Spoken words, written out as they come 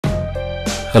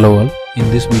Hello all, in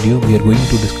this video we are going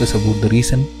to discuss about the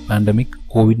recent pandemic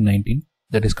COVID-19,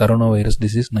 that is coronavirus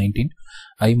disease 19.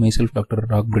 I myself Dr.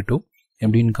 Rock Britto,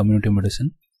 MD in Community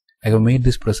Medicine. I have made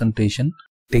this presentation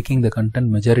taking the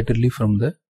content majoritarily from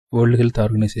the World Health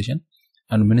Organization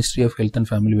and Ministry of Health and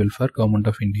Family Welfare, Government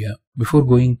of India. Before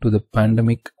going to the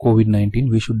pandemic COVID-19,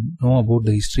 we should know about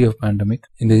the history of pandemic.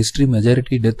 In the history,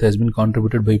 majority death has been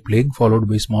contributed by plague, followed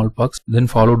by smallpox, then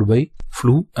followed by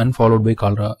flu, and followed by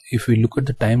cholera. If we look at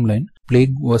the timeline,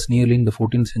 plague was nearly in the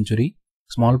 14th century,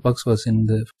 smallpox was in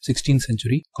the 16th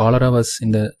century, cholera was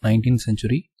in the 19th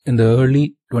century, in the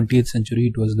early 20th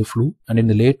century it was the flu, and in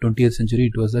the late 20th century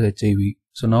it was the HIV.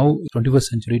 So now 21st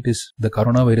century it is the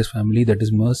coronavirus family, that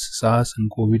is MERS, SARS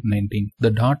and COVID-19. The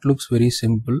dot looks very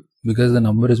simple because the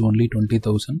number is only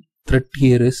 20,000. Threat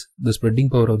here is the spreading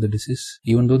power of the disease.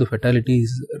 Even though the fatality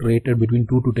is rated between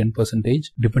 2 to 10%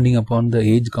 depending upon the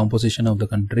age composition of the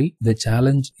country, the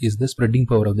challenge is the spreading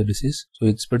power of the disease. So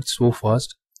it spreads so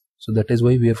fast. So that is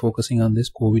why we are focusing on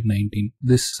this COVID-19.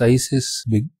 This size is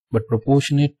big, but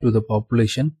proportionate to the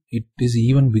population, it is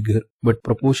even bigger. But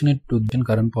proportionate to the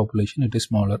current population, it is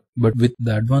smaller. But with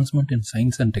the advancement in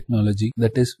science and technology,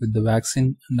 that is with the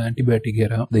vaccine and antibiotic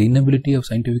era, the inability of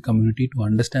scientific community to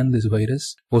understand this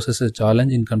virus poses a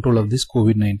challenge in control of this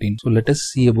COVID-19. So let us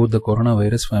see about the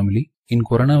coronavirus family. In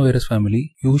coronavirus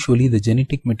family, usually the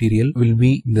genetic material will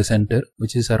be in the center,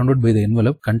 which is surrounded by the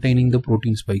envelope containing the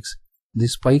protein spikes.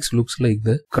 These spikes looks like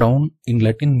the crown. In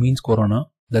Latin means corona.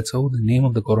 That's how the name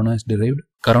of the corona is derived.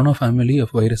 Corona family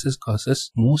of viruses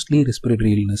causes mostly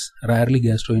respiratory illness, rarely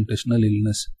gastrointestinal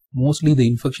illness. Mostly the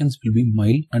infections will be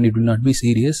mild and it will not be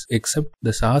serious, except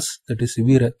the SARS, that is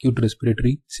severe acute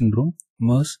respiratory syndrome,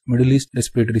 MERS, Middle East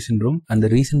respiratory syndrome, and the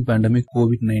recent pandemic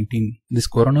COVID-19. This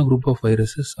corona group of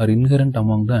viruses are inherent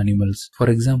among the animals. For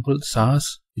example,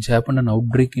 SARS, which happened an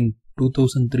outbreak in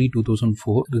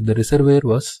 2003-2004, the reservoir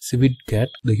was civet cat.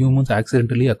 The humans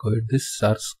accidentally acquired this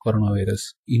SARS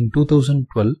coronavirus. In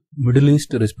 2012, Middle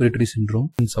East respiratory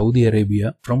syndrome in Saudi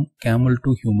Arabia from camel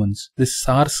to humans. This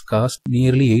SARS caused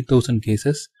nearly 8,000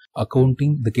 cases,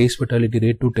 accounting the case fatality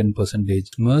rate to 10%.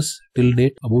 MERS till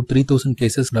date about 3,000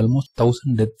 cases and almost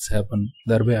 1,000 deaths happen,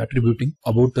 thereby attributing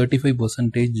about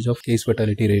 35% of case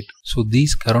fatality rate. So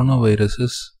these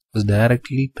coronaviruses was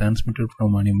directly transmitted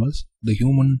from animals. The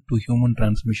human-to-human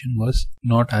transmission was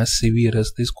not as severe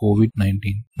as this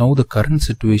COVID-19. Now the current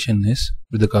situation is,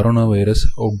 with the coronavirus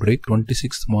outbreak,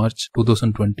 26th March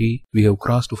 2020, we have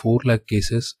crossed 4 lakh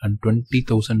cases and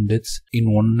 20,000 deaths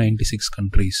in 196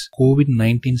 countries.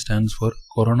 COVID-19 stands for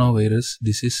coronavirus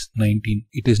disease 19.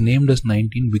 It is named as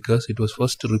 19 because it was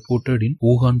first reported in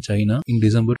Wuhan, China in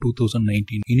December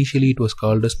 2019. Initially it was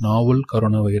called as novel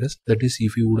coronavirus. That is,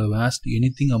 if you would have asked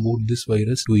anything about this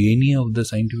virus to any of the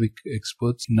scientific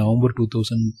experts in November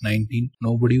 2019,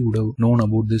 nobody would have known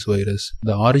about this virus.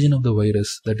 The origin of the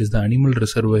virus, that is the animal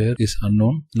reservoir, is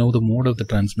unknown. Now the mode of the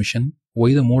transmission.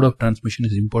 Why the mode of transmission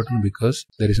is important? Because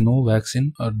there is no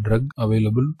vaccine or drug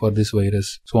available for this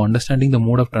virus. So understanding the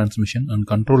mode of transmission and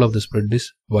control of the spread is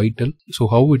vital. So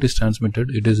how it is transmitted?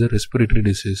 It is a respiratory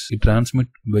disease. It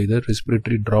transmits by the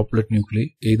respiratory droplet nuclei.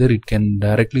 Either it can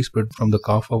directly spread from the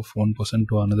cough of one person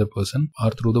to another person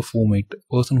or through the fomite.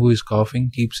 Person who is coughing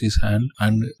keeps his hand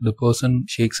and the person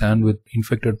shakes hand with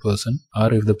infected person,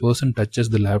 or if the person touches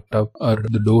the laptop or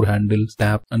the door handles,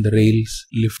 tap and the rails,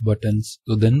 lift buttons,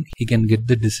 so then he can get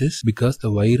the disease because the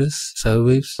virus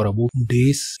survives for about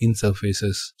days in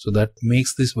surfaces. So that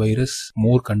makes this virus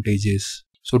more contagious.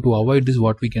 So to avoid this,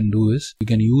 what we can do is, we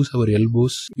can use our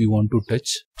elbows we want to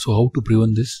touch. So how to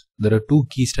prevent this? There are 2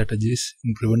 key strategies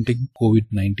in preventing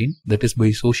COVID-19. That is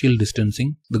by social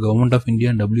distancing. The Government of India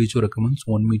and WHO recommends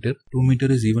 1 meter. 2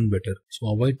 meter is even better.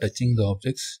 So avoid touching the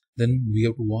objects. Then we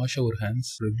have to wash our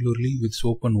hands regularly with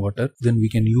soap and water. Then we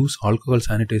can use alcohol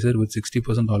sanitizer with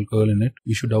 60% alcohol in it.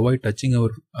 We should avoid touching our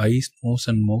eyes, nose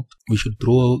and mouth. We should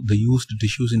throw out the used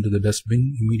tissues into the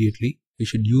dustbin immediately. We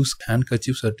should use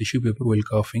handkerchiefs or tissue paper while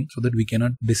coughing so that we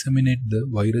cannot disseminate the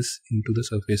virus into the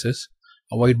surfaces.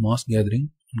 Avoid mass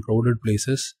gathering in crowded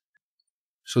places.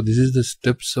 So this is the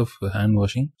steps of hand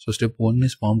washing. So step 1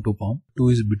 is palm to palm, 2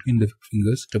 is between the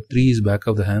fingers, step 3 is back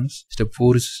of the hands, step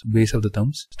 4 is base of the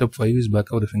thumbs, step 5 is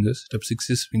back of the fingers, step 6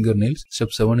 is fingernails,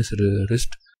 step 7 is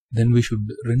wrist. Then we should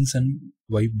rinse and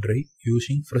wipe dry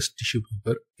using fresh tissue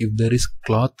paper. If there is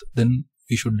cloth, then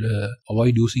we should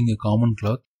avoid using a common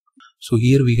cloth. So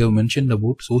here we have mentioned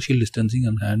about social distancing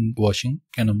and hand washing.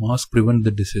 Can a mask prevent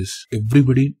the disease?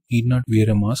 Everybody need not wear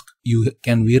a mask. You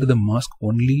can wear the mask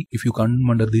only if you come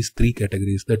under these 3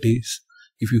 categories. That is,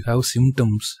 if you have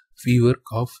symptoms fever,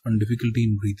 cough and difficulty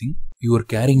in breathing, you are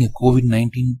carrying a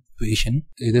COVID-19 patient,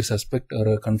 either suspect or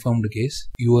a confirmed case,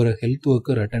 you are a health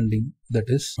worker attending, that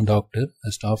is a doctor,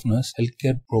 a staff nurse,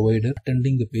 healthcare provider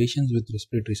attending the patients with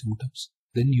respiratory symptoms,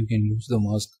 then you can use the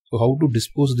mask. So how to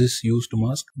dispose this used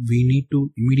mask? We need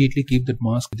to immediately keep that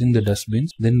mask within the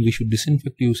dustbins. Then we should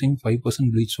disinfect using 5%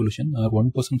 bleach solution or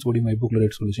 1% sodium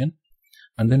hypochlorite solution,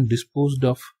 and then disposed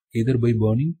of either by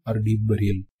burning or deep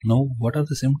burial. Now, what are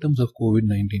the symptoms of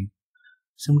COVID-19?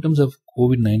 Symptoms of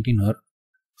COVID-19 are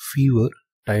fever,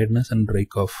 tiredness and dry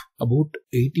cough. About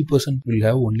 80% will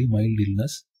have only mild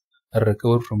illness or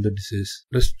recover from the disease.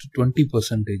 Rest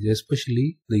 20%,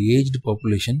 especially the aged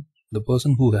population, the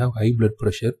person who have high blood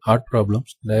pressure, heart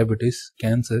problems, diabetes,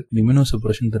 cancer,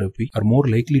 immunosuppression therapy are more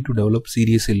likely to develop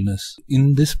serious illness.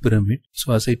 In this pyramid,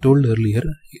 so as I told earlier,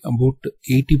 about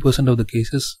 80% of the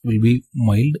cases will be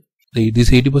mild. These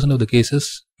 80% of the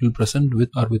cases will present with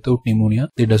or without pneumonia.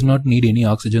 They does not need any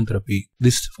oxygen therapy.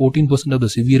 This 14% of the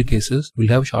severe cases will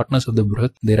have shortness of the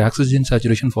breath. Their oxygen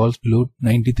saturation falls below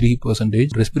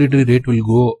 93%. Respiratory rate will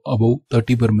go above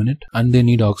 30 per minute and they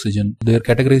need oxygen. They are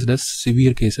categorized as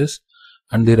severe cases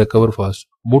and they recover fast.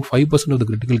 About 5% of the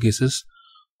critical cases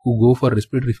who go for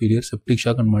respiratory failure, septic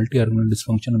shock and multi-organ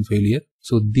dysfunction and failure.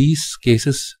 So these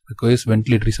cases requires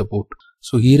ventilatory support.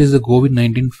 So here is the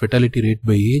COVID-19 fatality rate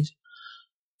by age.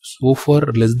 So far,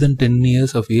 less than 10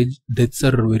 years of age, deaths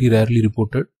are very rarely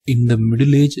reported. In the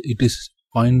middle age, it is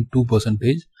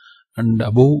 0.2%, and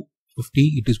above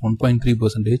 50, it is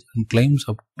 1.3%, and climbs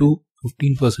up to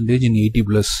 15% in 80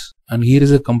 plus. And here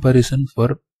is a comparison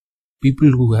for people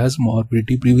who has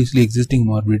morbidity, previously existing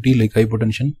morbidity like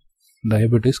hypertension,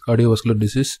 diabetes, cardiovascular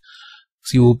disease,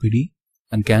 COPD,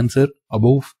 and cancer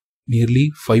above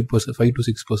nearly 5 to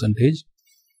 6%.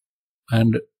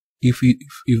 And if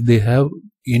they have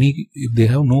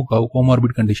no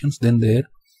comorbid conditions, then the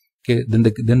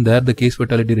case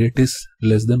fatality rate is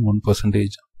less than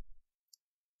 1%.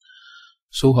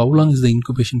 So how long is the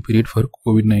incubation period for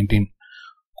COVID-19?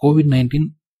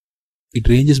 COVID-19, it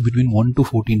ranges between 1 to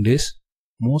 14 days.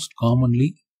 Most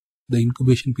commonly, the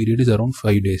incubation period is around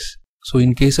 5 days. So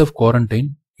in case of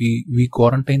quarantine, we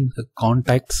quarantine the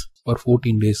contacts for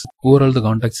 14 days. Overall, the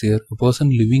contacts here, a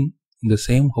person living in the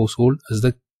same household as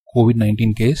the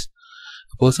COVID-19 case,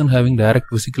 a person having direct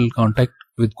physical contact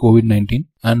with COVID-19,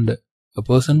 and a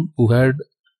person who had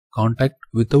contact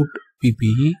without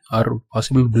PPE or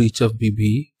possible breach of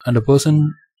PPE, and a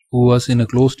person who was in a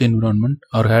closed environment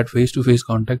or had face-to-face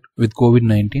contact with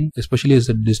COVID-19, especially as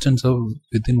a distance of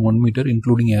within 1 meter,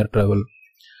 including air travel.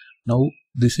 Now,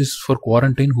 this is for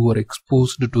quarantine who are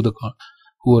exposed to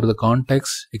who are the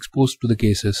contacts exposed to the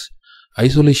cases.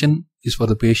 Isolation is for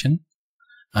the patient,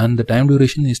 and the time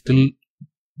duration is till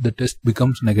the test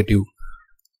becomes negative.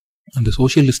 And the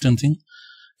social distancing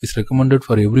is recommended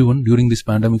for everyone during this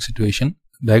pandemic situation.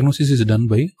 Diagnosis is done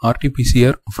by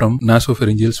RT-PCR from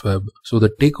nasopharyngeal swab. So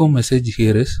the take-home message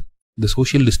here is the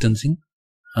social distancing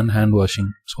and hand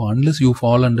washing. So unless you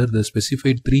fall under the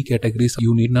specified 3 categories,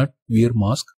 you need not wear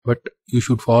mask, but you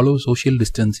should follow social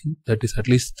distancing, that is at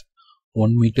least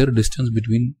 1 meter distance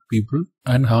between people,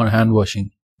 and hand washing.